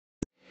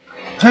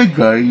Hi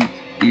guys,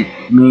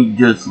 it's me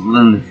just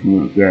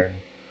Landriscina again,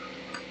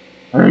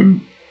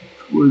 and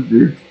for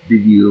this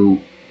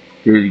video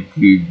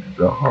dedicated to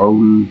the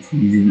Halloween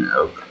season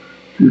of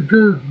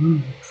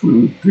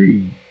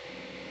 2023,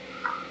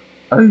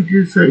 I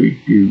decided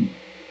to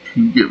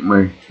get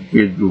my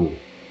schedule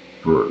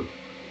for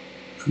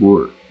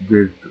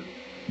this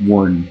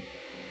one.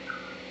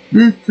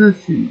 This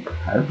session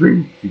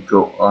happens to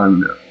go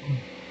on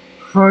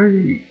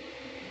Friday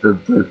the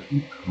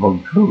 13th of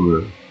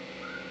October.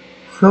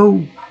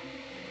 So,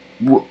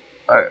 I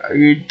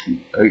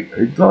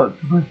thought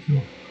to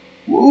myself,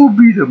 what would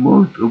be the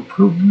most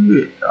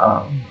appropriate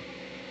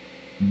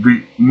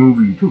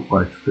movie to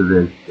watch for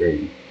this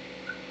day?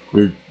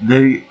 It's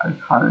very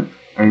iconic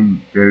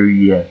and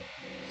very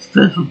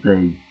special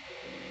day.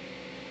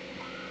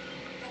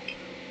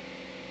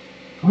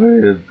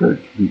 Friday the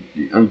 13th,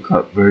 the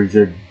uncut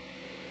version.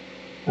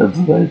 That's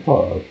what I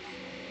thought of.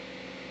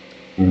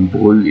 And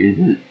boy, is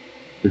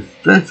it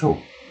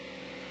special.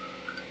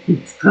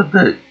 It's got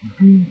that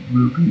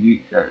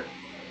B-movie, that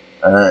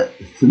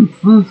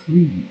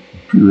simplicity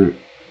to it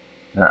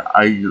that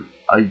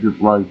I just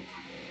like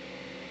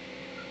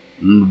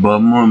in the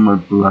bottom of my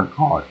black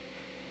heart.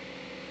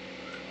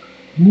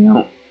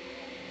 Now,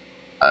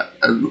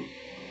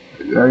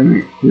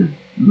 this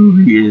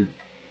movie is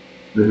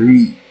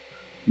very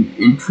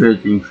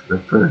interesting for the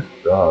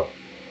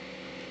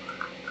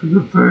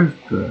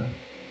first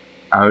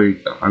outing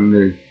on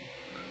this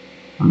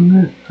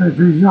type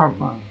of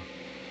genre.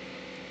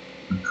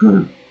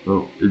 Because,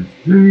 well, it's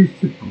very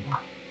simple.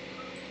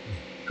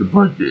 The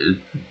budget is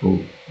simple.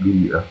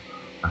 The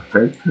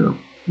effects are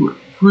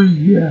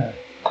pretty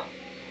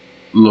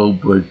low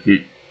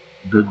budget.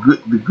 The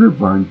good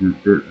ones,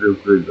 they're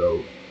good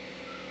though.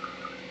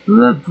 So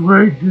that's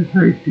why I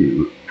decided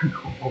to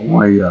go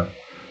my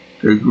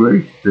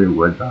decoration day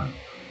one time.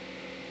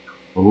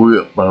 But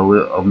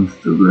I'm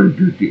still gonna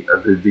do the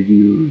other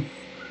videos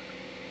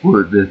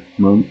for this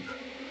month.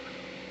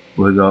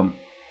 But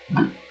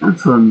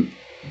this one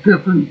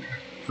definitely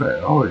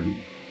priority,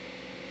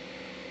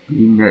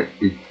 being that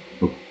it's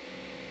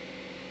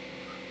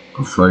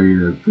a Friday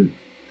the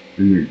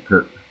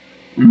 13th,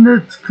 and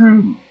that's kind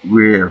of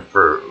rare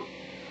for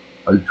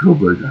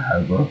October to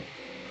have a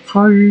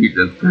Friday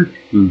the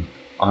 13th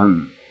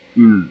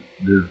in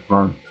this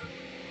month.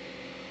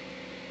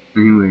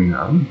 Anyway,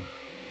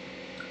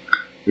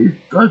 it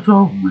starts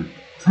off with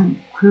St.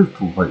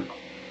 Crystal Lake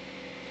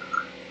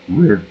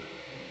with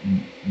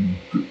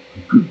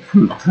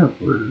good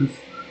Templars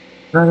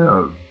that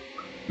are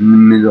in the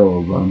middle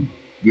of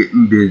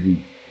getting busy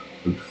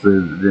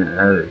upstairs in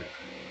attic.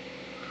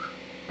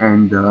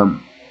 And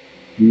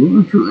you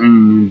won't do any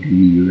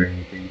nudity or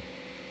anything.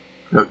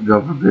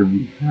 God forbid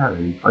we have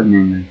a fun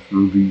in this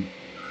movie.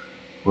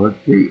 But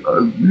they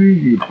are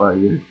greeted by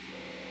this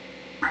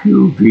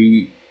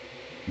POV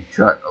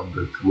shot of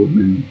this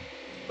woman,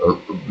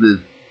 of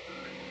this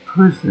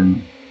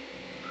person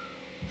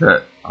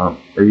that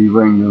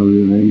everybody knows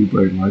and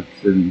everybody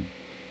likes, and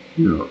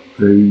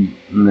very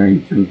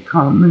nice and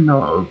calm and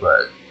all of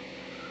that.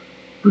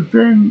 But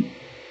then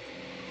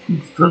she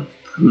starts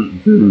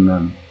doing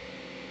them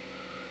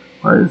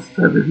by a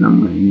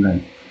 7-number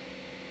knife,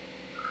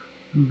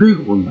 a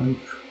big old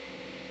knife,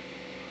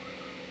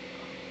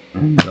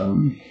 and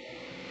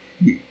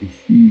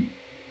she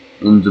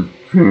ends up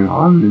carrying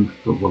on and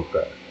stuff like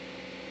that.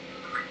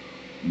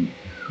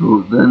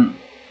 So then,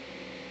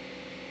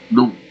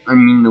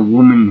 the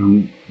woman who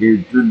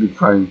did the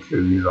crime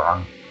carries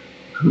on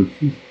until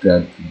she's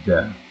stabbed to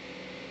death.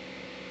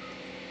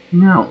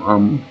 Now,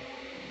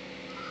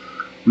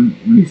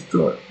 we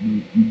start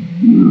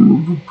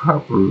move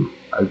proper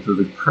after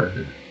the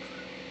credits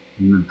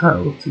and the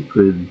title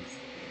sequence,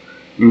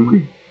 in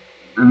which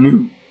a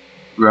new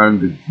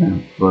round of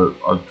camps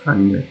are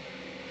trying to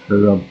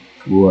set up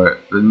for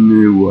the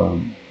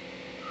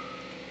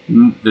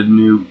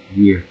new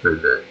year for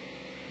the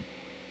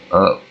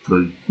for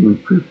King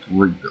Crystal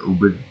Lake to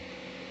open.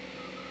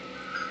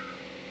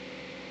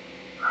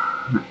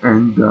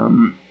 And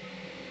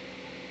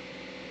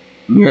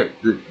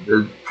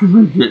that's pretty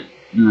much it.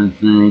 And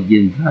then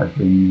again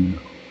happen,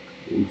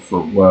 we'll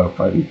start war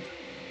fights.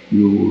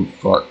 You will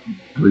start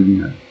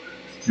playing a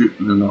strip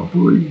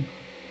monopoly.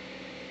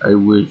 I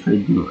wish I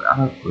knew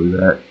after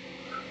that.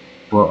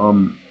 But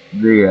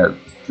they have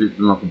strip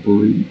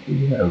monopoly,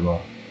 they have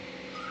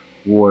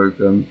war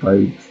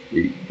gunfights,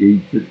 they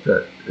just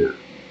that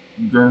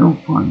general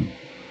fun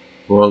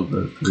for all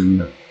the thing.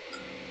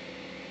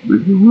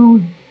 With the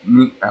really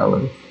neat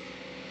Alice.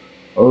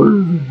 I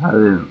was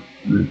having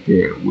an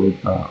affair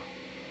with the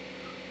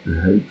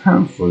head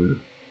counselor,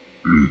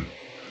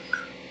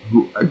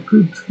 who I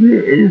could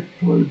swear is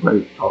played by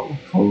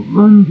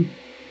Holland,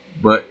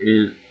 but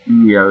in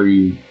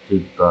reality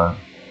is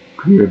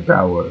Peter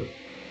Brower,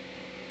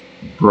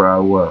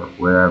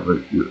 whatever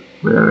his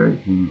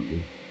name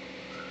is.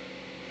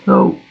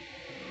 So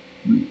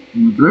we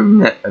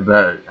learned that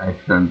about an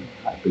accident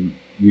that happened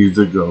years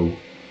ago.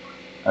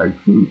 I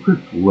think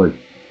Crystal Lake,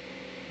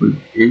 which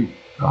is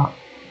found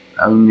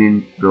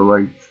in the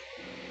lake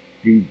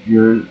New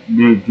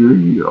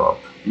Jersey or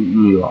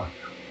New York.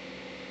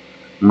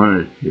 One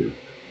or two.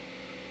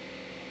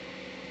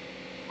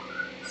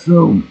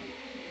 So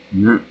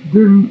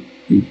then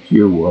each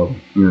year, well,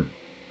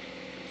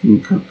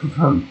 King Council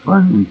found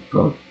fun and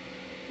stuff,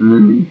 and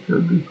then he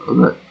said this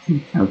other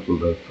King Council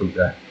that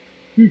forgot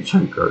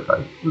hitchhiker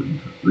guy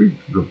went late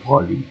to the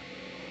party.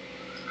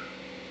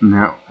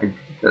 Now I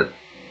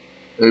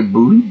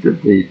believe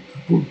that they're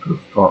supposed to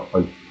start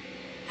like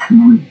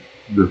 2 weeks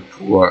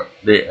before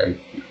they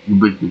actually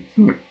make the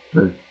camp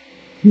to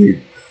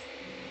kids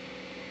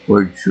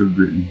or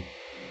children,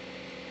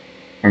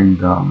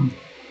 and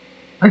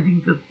I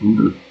think that's a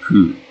little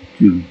too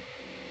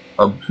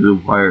up to the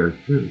wire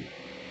to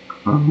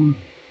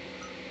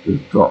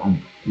start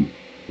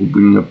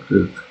opening up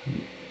the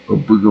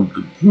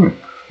camp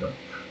for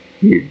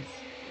kids.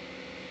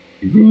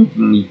 If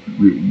anything needs to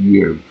be a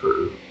year for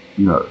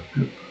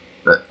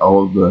that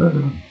all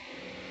the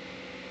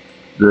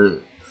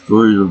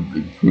stories of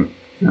the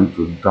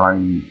cancer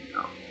dying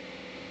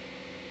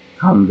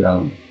calm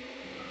down.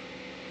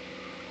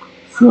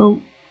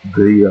 So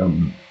they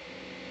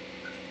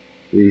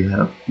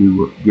have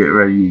to get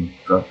ready and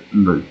stuff,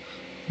 and the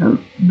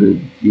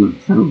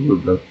council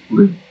that's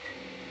late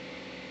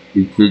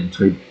is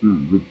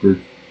hitchhiking with this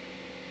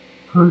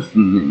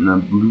person in a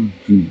blue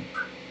Jeep.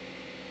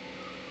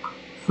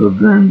 So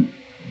then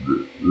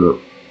the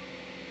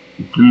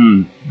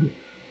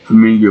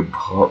familiar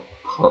pop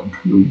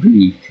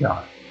POV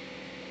shot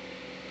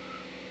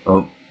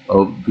of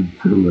the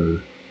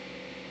killer.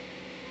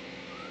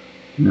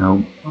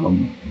 Now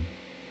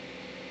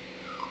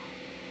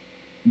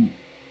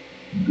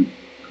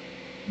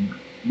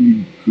the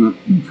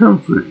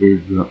counselor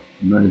is a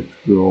nice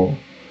girl.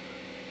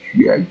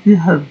 She actually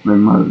has my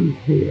mother's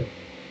hair.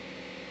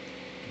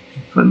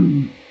 It's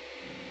funny.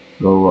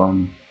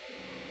 So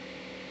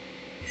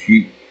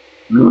she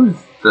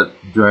noticed that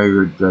the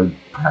driver drives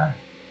past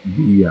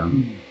the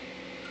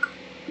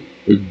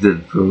exit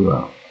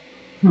for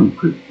kind of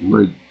quick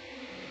light,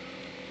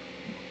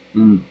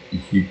 and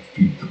she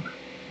speeds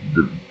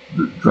the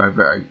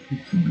driver actually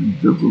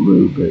speeds up a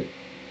little bit.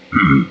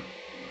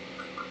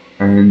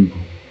 And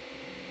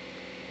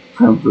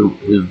Council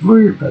is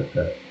worried about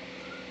that.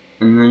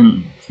 And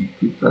then she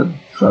gets out of the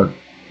truck,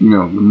 the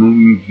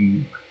moving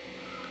Jeep,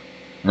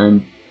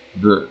 and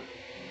the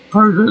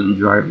person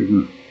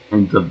driving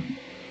ends up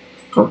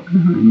stalking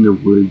her in the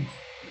woods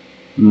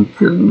and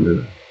killing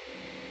her,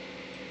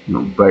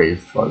 by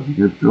his fucking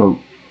her throat.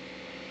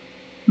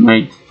 And I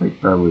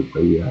expect that way,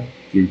 but yeah,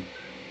 it's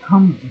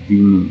Tom's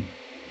Demon.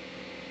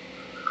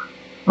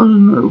 Other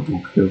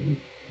notable killers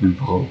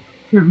involved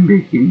Kevin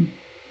Bacon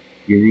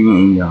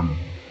getting a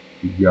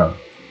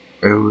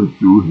arrow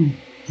through his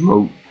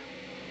throat.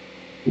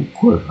 Of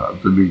course,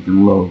 after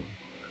making love,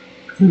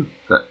 because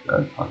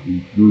that's how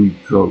he drew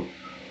his throat.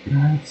 You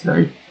have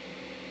sex,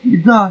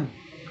 you die.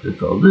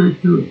 That's all there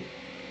is to it.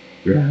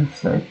 You have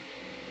sex,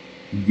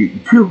 you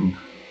get killed.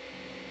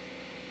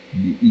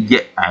 You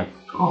get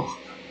axed off.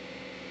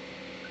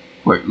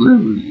 Quite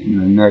literally, in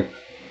the next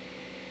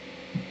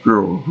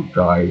girl who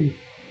dies,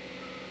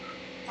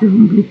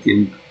 Kevin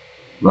Bacon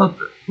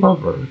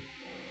lover.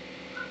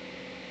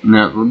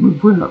 Now, let me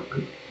point out,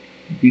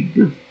 I think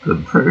this is the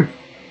first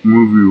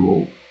movie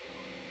role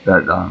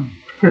that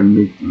Kevin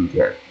Bacon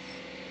gets.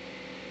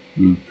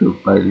 He's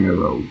killed by an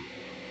arrow.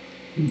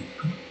 He's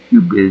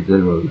stupid as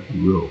arrow, if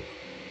you will.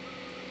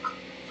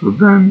 So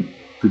then,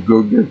 to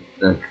go get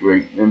that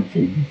great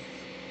entrance,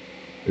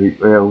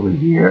 right over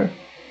here,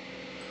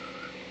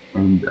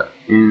 and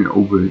in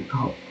over the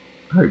top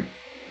type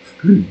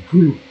street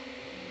too.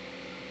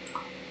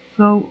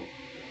 So,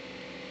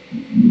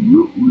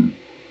 we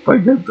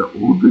find out the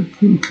older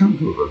King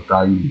Council are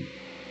dying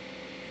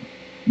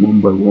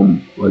one by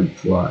one like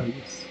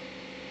flies.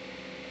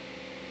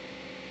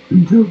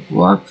 Until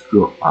Lots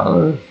go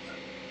Alice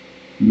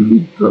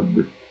meets up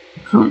with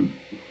some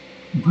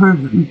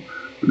person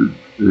who's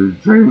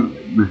driving a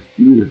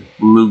mysterious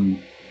blue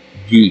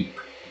Jeep.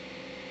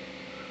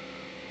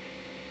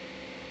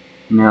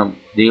 Now,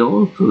 they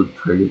also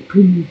try to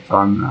pin this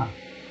on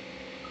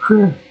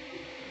Chris,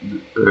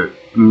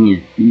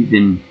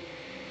 Stephen,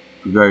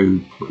 the guy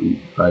who's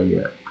played by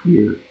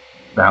Peter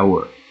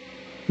Bauer,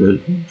 because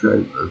he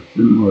drives a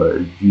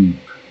similar Jeep.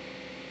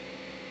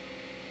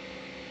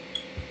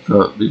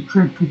 So they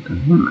try to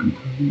pin him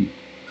until he's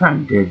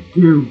found dead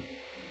too,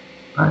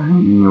 by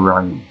hanging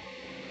around.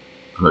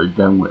 So they're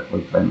done with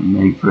like a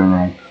knife for an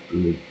axe to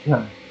his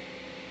chest.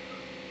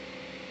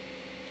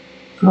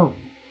 So,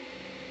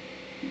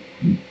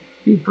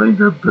 he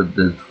finds out that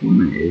this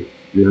woman is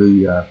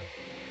really,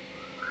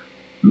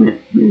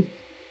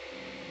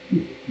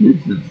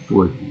 Mrs.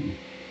 Fortune.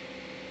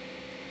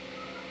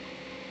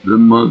 The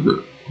mother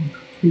of the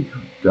kid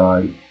who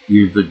died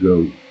years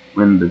ago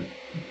when the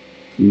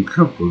two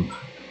couples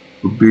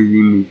were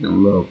busy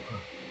making love.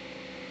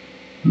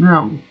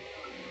 Now,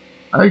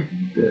 I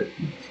think that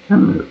it's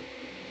kind of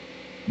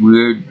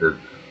weird that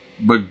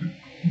a bunch of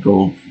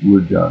adults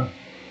would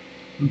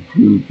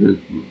continue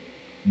to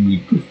be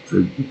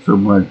distracted so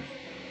much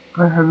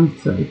by having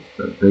sex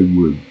that they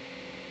would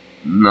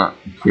not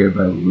care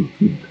about the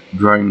kid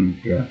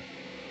drowning to death.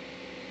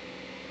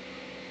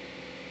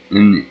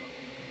 And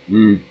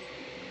it's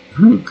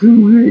frankly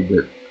weird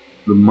that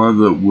the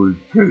mother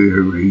would carry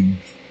her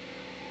rage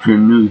to a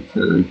new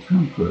set of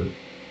counselors,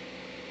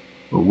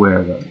 but where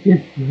I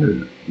guess she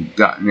hasn't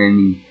gotten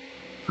any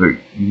for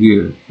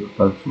years, so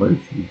that's why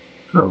she's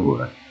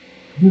so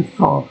pissed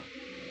off.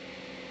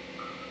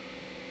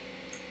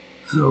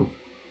 So,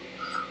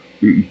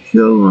 you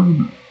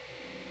show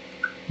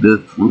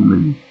this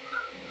woman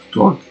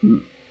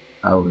stalking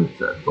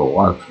Alice as the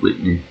last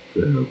witness to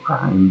her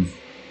crimes,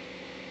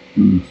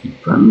 and she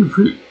finally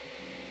figured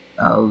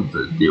Alice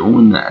is the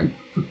only that I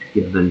put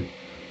together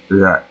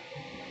that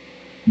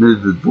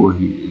Mrs.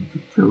 Voorhees is the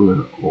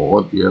killer of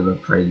all the other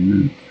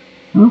pregnant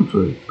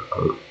counselors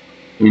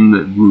in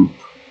the group.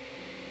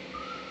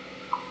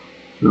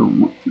 So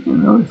one thing I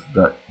noticed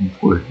about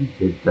Voorhees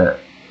is that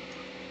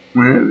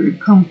whenever it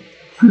comes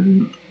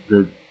to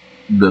the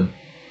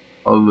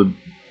other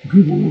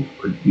people,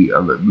 like the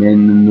other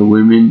men and the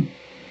women,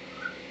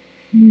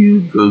 he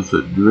goes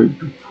a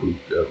direct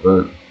approach of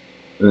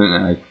an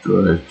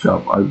actor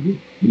herself. I look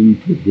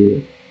into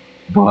their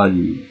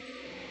bodies.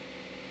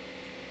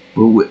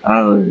 But with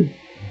Alice,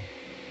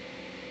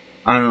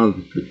 I don't know if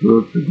it's a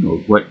girl thing or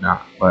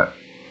whatnot, but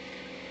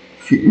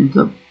she ends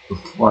up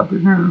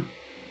slapping her,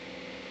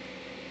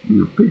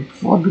 big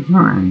slapping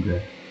her, and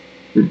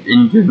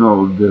in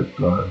general, just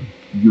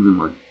giving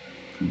like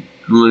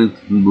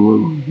glancing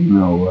blows, and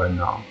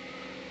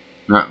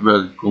not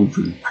really going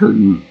for the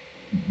killing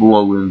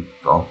blow and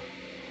stuff.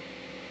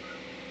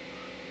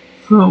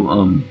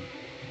 So,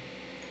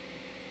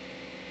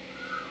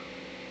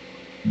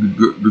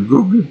 the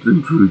girl gets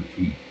into a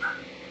jeep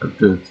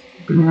after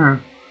skipping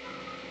her.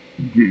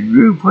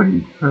 Really funny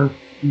because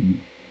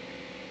she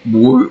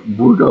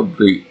board up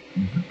the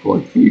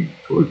blockade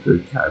towards her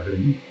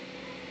cabin,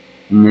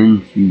 and then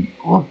she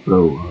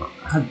also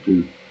had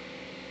to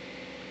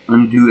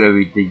undo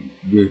everything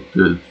just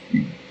to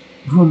escape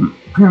from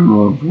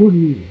Pamela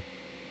Voorhees.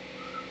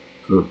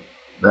 So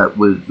that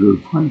was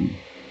really funny.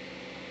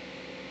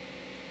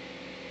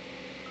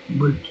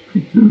 But she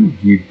gets in the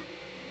jeep.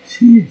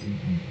 She's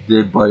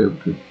dead by a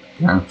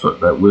cancer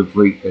that was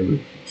right there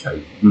with the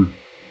child,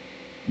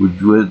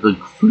 which was a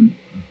complete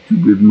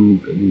stupid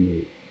move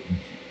anyway.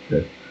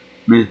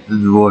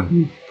 Mrs.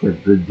 Voorhees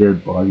kept the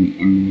dead body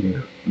in the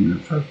air in the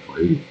first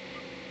place.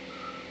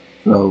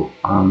 So,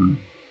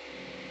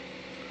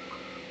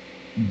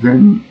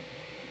 then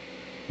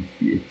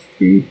she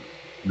escapes,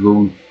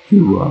 goes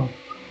to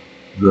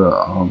the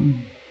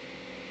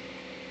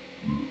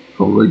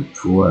lake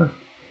shore,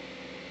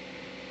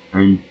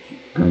 and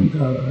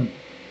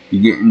you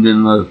get into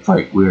another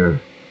fight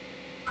where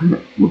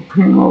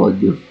Pamela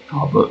gets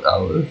top of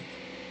Alice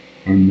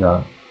and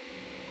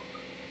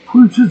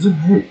pushes her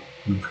head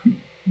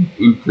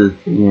into the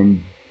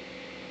sand,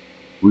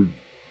 which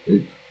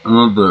is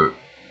another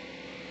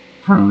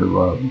kind of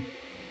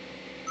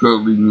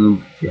girly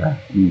move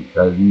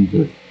and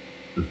just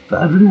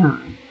stabbing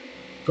her and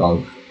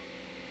stuff.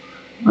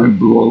 I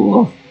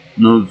blow off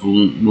no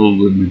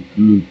limits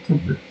in these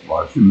type of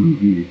slasher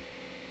movies.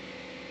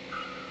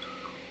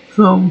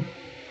 So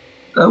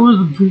that was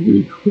a pretty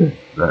good twist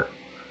that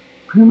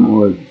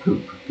Pamela took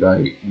the guy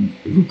and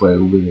everybody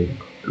over there.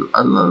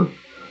 I love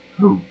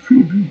her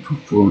creepy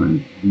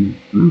performance in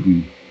this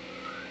movie.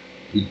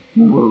 It's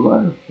more or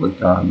less like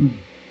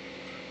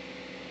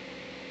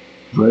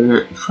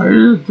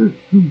Friday the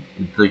 13th.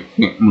 It's a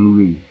camp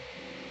movie.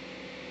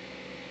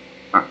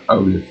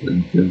 Obviously,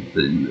 because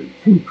the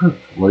camp was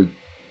like,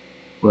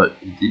 but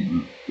it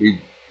didn't.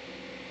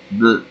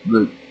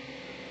 The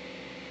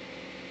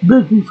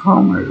Becky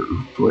Palmer,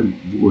 who played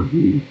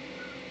Voorhees,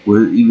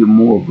 was even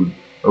more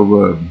of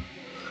a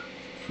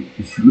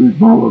she was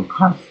more of a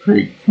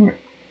cosplay camp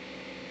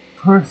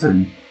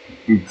person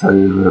inside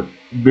of the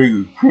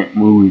bigger camp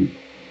movie.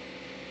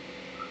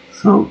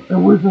 So that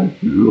was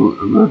actually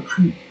a real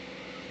treat,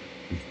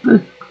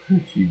 especially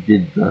because she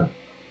did the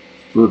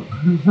split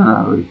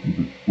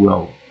personality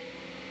well.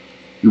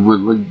 It was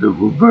like the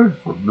reverse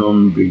of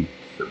Norman Bates,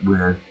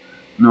 where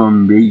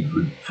Norman Bates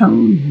would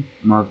channel his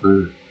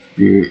mother,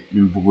 spirit,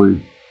 and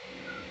voice.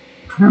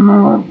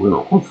 Pamela was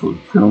also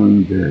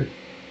channeling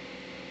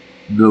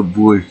the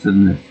voice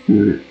and the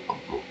spirit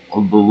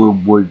of the little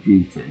boy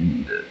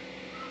Jason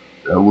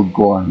that would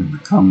go on to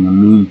become the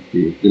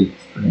mainstay of this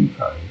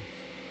franchise.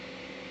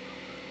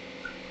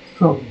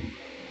 So,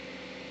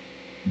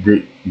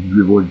 they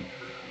were like,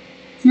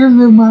 kill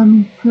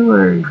mommy, kill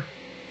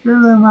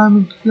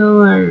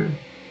her,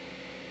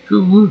 to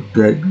lose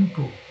dead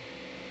people.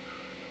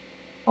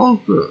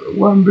 Also, I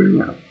want to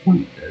bring up a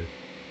point that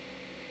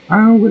I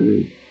don't know whether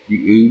it's the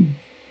age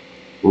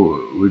or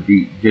with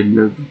the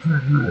gender of the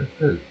person that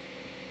says,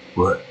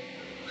 but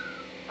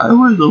I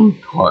was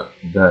always taught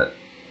that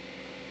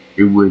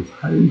it was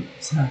having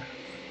sex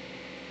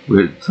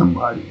with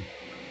somebody.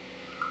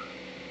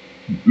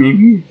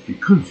 Maybe it's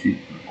because she's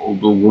an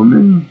older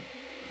woman,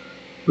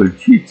 but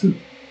she's just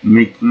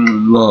making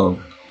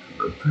love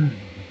to the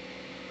person.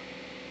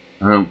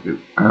 I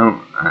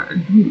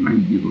think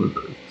maybe it was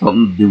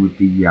something to do with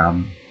the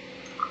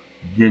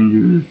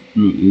genders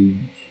and the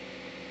age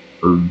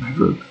of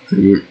the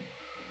say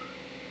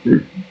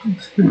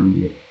it's gonna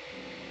be it.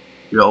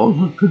 It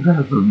also could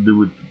have something to do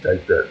with the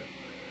fact that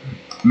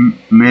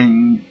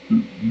men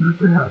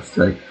usually have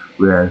sex,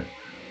 whereas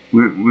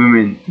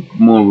women take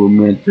more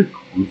romantic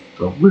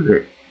stuff with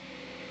it.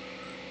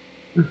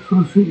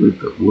 Especially with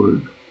the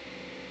word.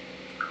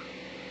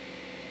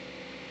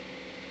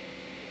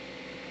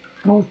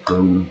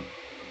 Also,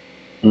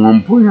 I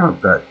want to point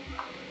out that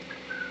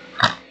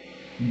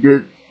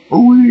there's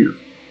always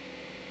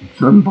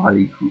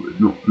somebody who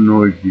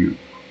annoys you,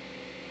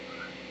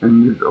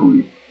 and there's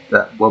always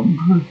that one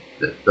person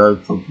that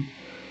does something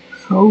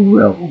so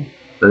well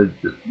that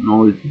it just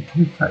annoys you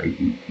to say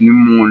in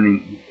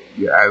morning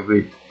you're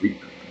average to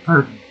think that the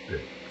person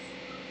is.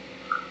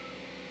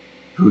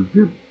 For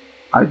example,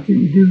 I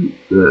can do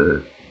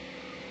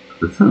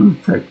the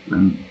sound check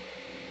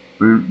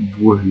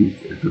before he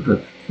says that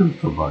to kill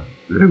somebody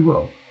very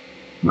well.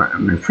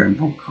 My friend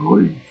from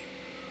college,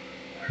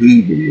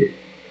 he did it.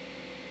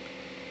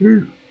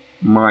 Here's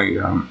my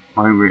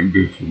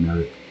rendition of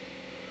it.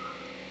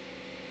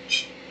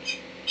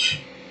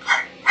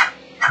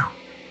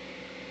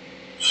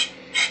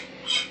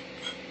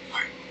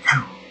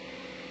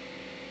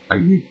 I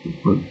used to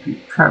put the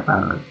crap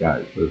out of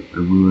guys when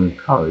we were in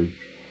college.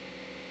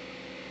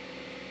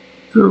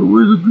 So it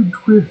was a good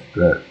twist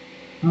that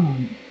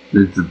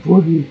the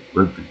body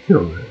was the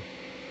killer.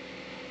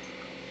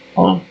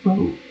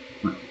 Also,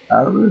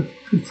 Alice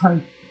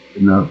decides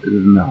enough is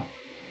enough.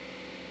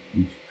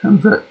 And she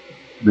comes at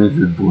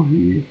Mrs.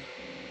 Voorhees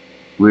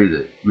with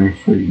a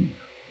machete,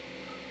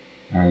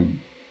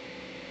 and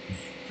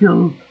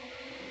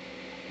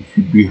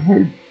she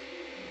beheads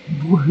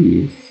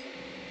Voorhees,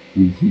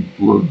 and she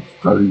blood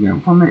starting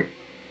out from it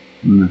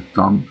in the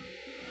stump,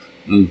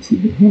 and you see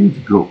the hands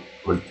go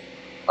like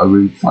a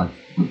reflex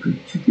with the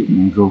chicken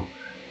and go,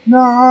 no,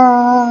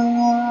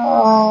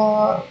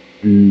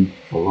 and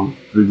falls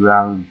to the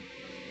ground.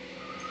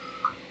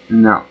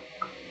 Now,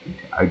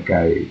 I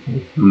got it,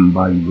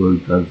 somebody really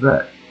does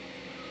that.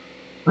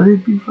 But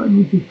it'd be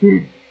funny if it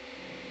did.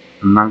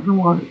 I'm not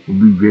gonna lie, it'd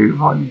be very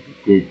funny if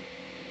it did.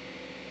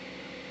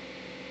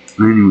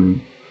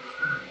 Anyway,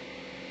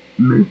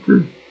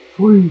 Mr.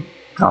 Floyd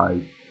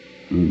died,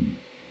 and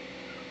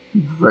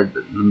he's right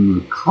that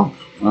the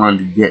cops wanted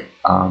to get,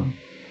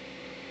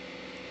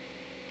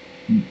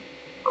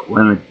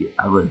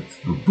 Alex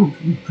for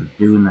booking for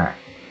doing that.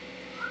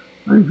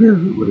 I guess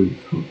it was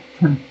a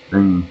tense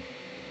thing,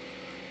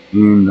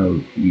 even though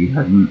he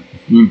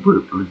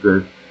put like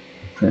a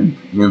defense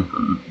against a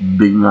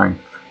big knife.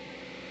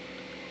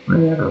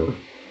 Whatever.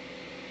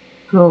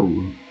 So,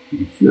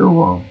 you show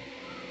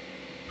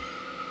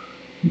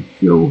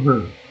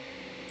her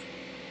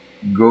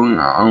going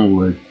on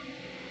with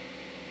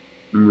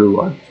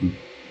realizing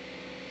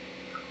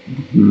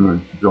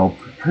she's all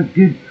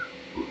protected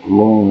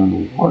along the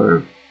water,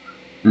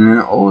 and then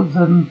all of a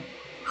sudden,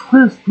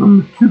 twist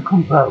number 2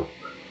 comes out.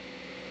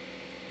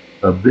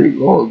 A big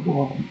old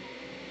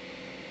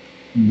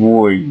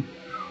boy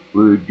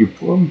with a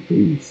deformed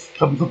face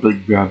comes up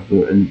and grabs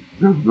her and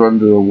throws her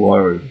under the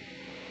water.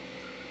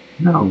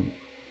 Now,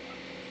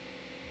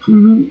 to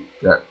me,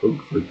 that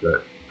looks like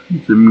a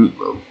piece of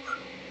meatloaf.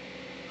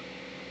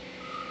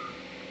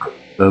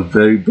 A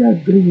very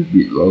bad bit of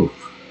meatloaf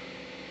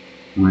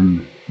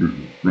when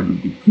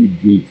the kid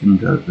Jason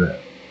does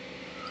that.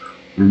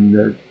 And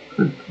that's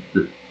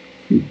the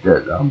kid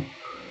that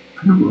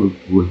Primrose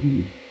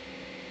Woody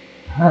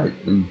had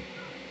and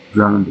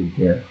drowned to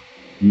death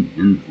in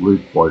the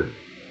lake water.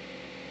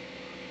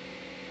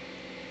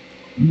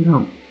 You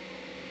know,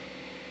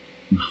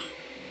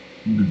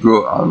 the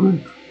girl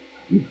Alice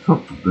wakes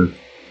up with this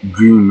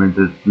dream and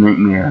this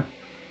nightmare,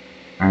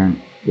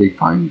 and they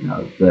find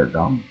out that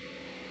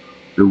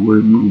there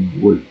was no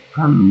boy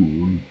found in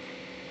the lake.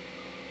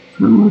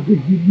 So it was a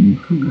hidden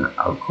from an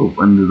alcove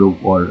under the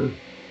water.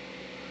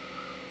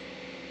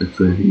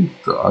 So he's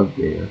still out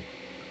there.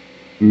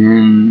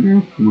 And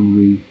next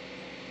movie,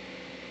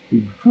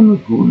 he's gonna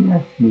go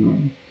next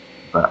man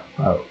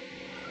about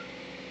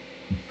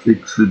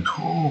 6 feet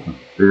tall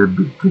with a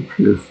big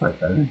picture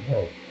like on his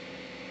head.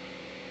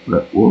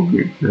 But we'll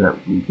get to that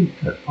when we get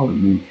to that part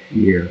next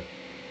year.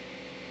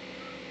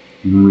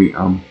 Anyway,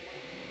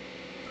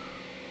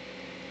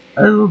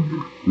 I love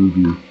this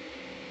movie.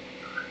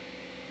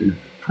 It's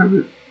kind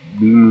of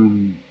B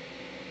movie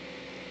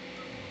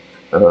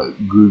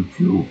good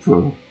feel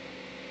for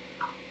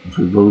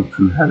those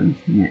who haven't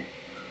seen it.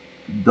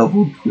 The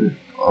double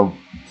twist of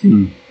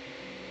seeing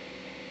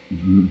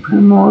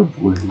Primrose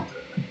Boy,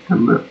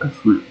 September a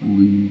sweet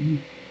lead,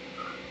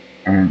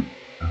 and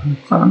her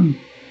son,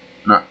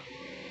 not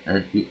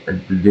at the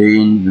day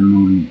in the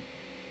movie,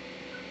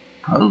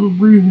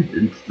 probably his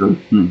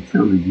introduction to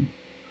Tilly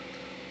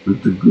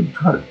was a good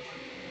touch.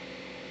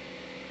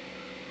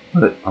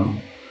 But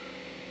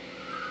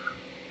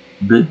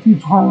Betty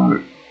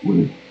Palmer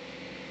was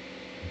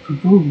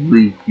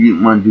supposedly he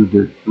didn't want to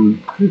do this, it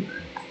was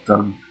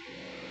done.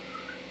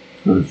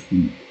 so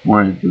she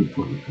wanted to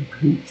put like a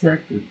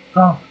paycheck and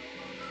stuff.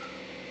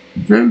 She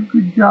did a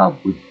good job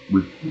with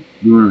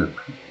doing a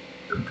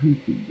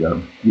paycheck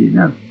job. She didn't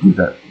have to do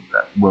that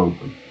well,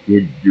 but she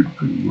did do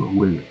pretty well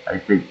with it, I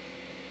think.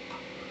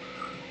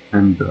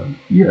 And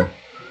yeah,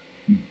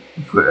 she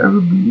forever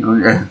be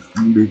known as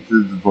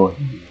Mrs. Voice.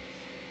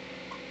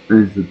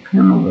 There's a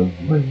Pamela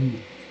Voice.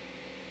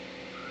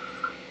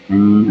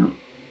 And you know,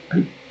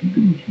 I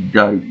think she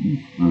died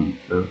recently,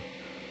 so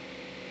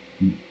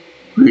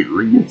great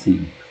legacy.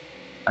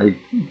 I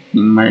think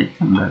he might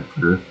come back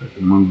for the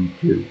second movie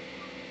too.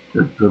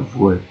 Just the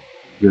voice.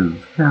 Because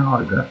it's kind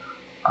of like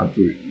a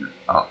big,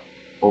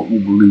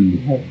 overly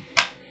head.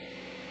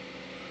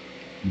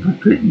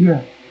 But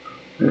yeah,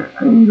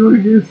 I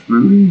enjoyed this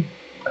movie.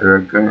 I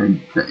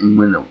recommend to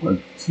anyone that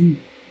wants to see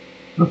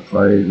the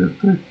Friday the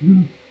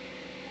 13th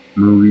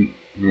movie.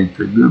 And it's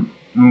a good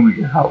movie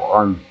to have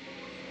on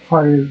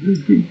Friday the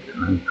 13th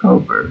in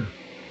October.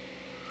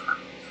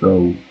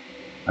 So,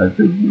 I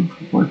thank you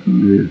for watching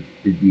this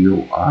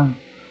video on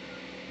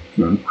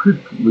some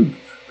quick links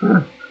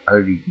first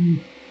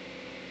RDD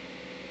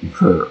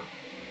for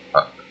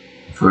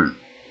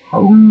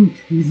Halloween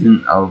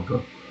season of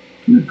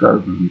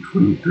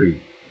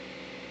 2023.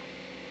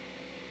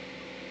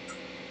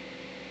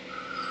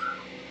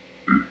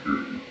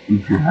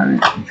 If you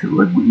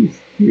like what you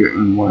see here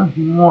and want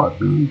more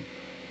of me,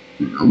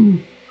 you know,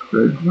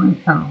 subscribe to my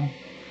channel,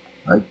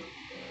 like,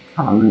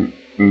 comment,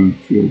 and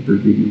share the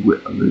video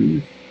with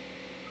others.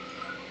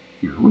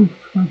 You can always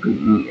contact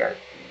me at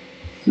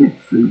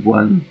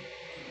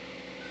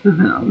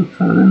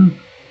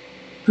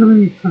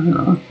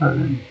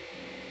 631-707-3707.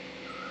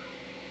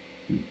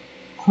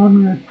 Call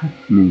me or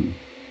text me.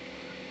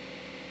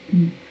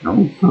 You can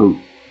also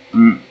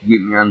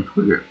get me on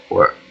Twitter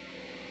or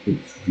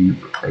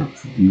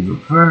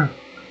XVrefer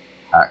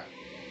at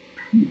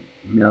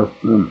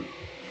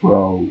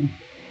PNelsonPro.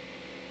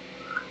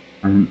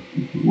 And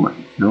if you want,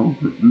 you can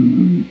also email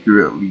me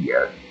directly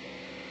at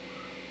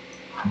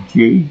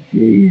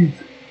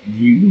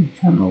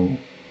jjsgchannel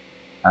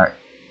at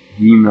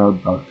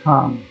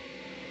gmail.com.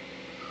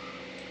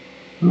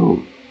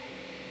 So,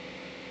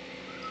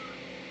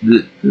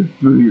 this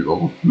movie is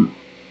awesome.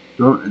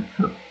 Don't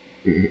accept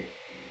it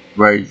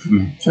right from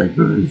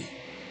hitchhikers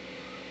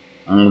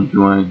unless you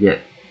want to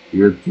get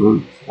your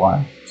throat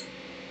slashed.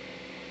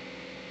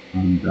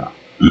 And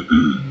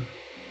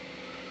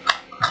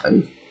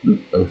I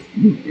think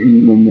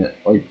anyone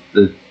that likes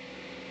this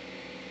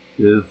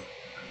is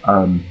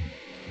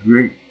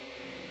great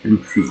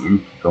entry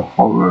into the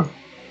horror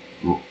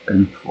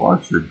and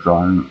slasher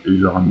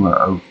genre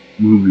of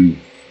movies.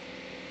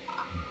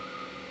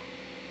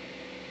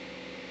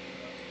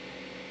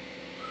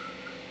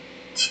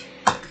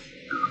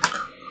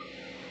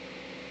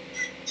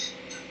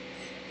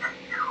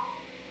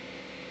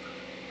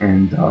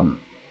 And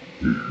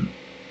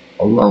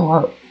a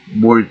lot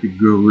more to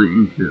go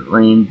into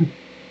land.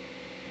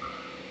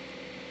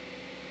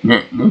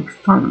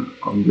 Next time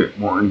I'll get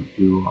more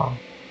into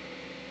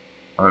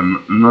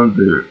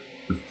another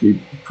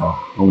staple for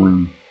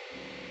Halloween,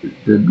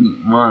 the Beat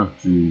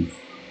Monsters.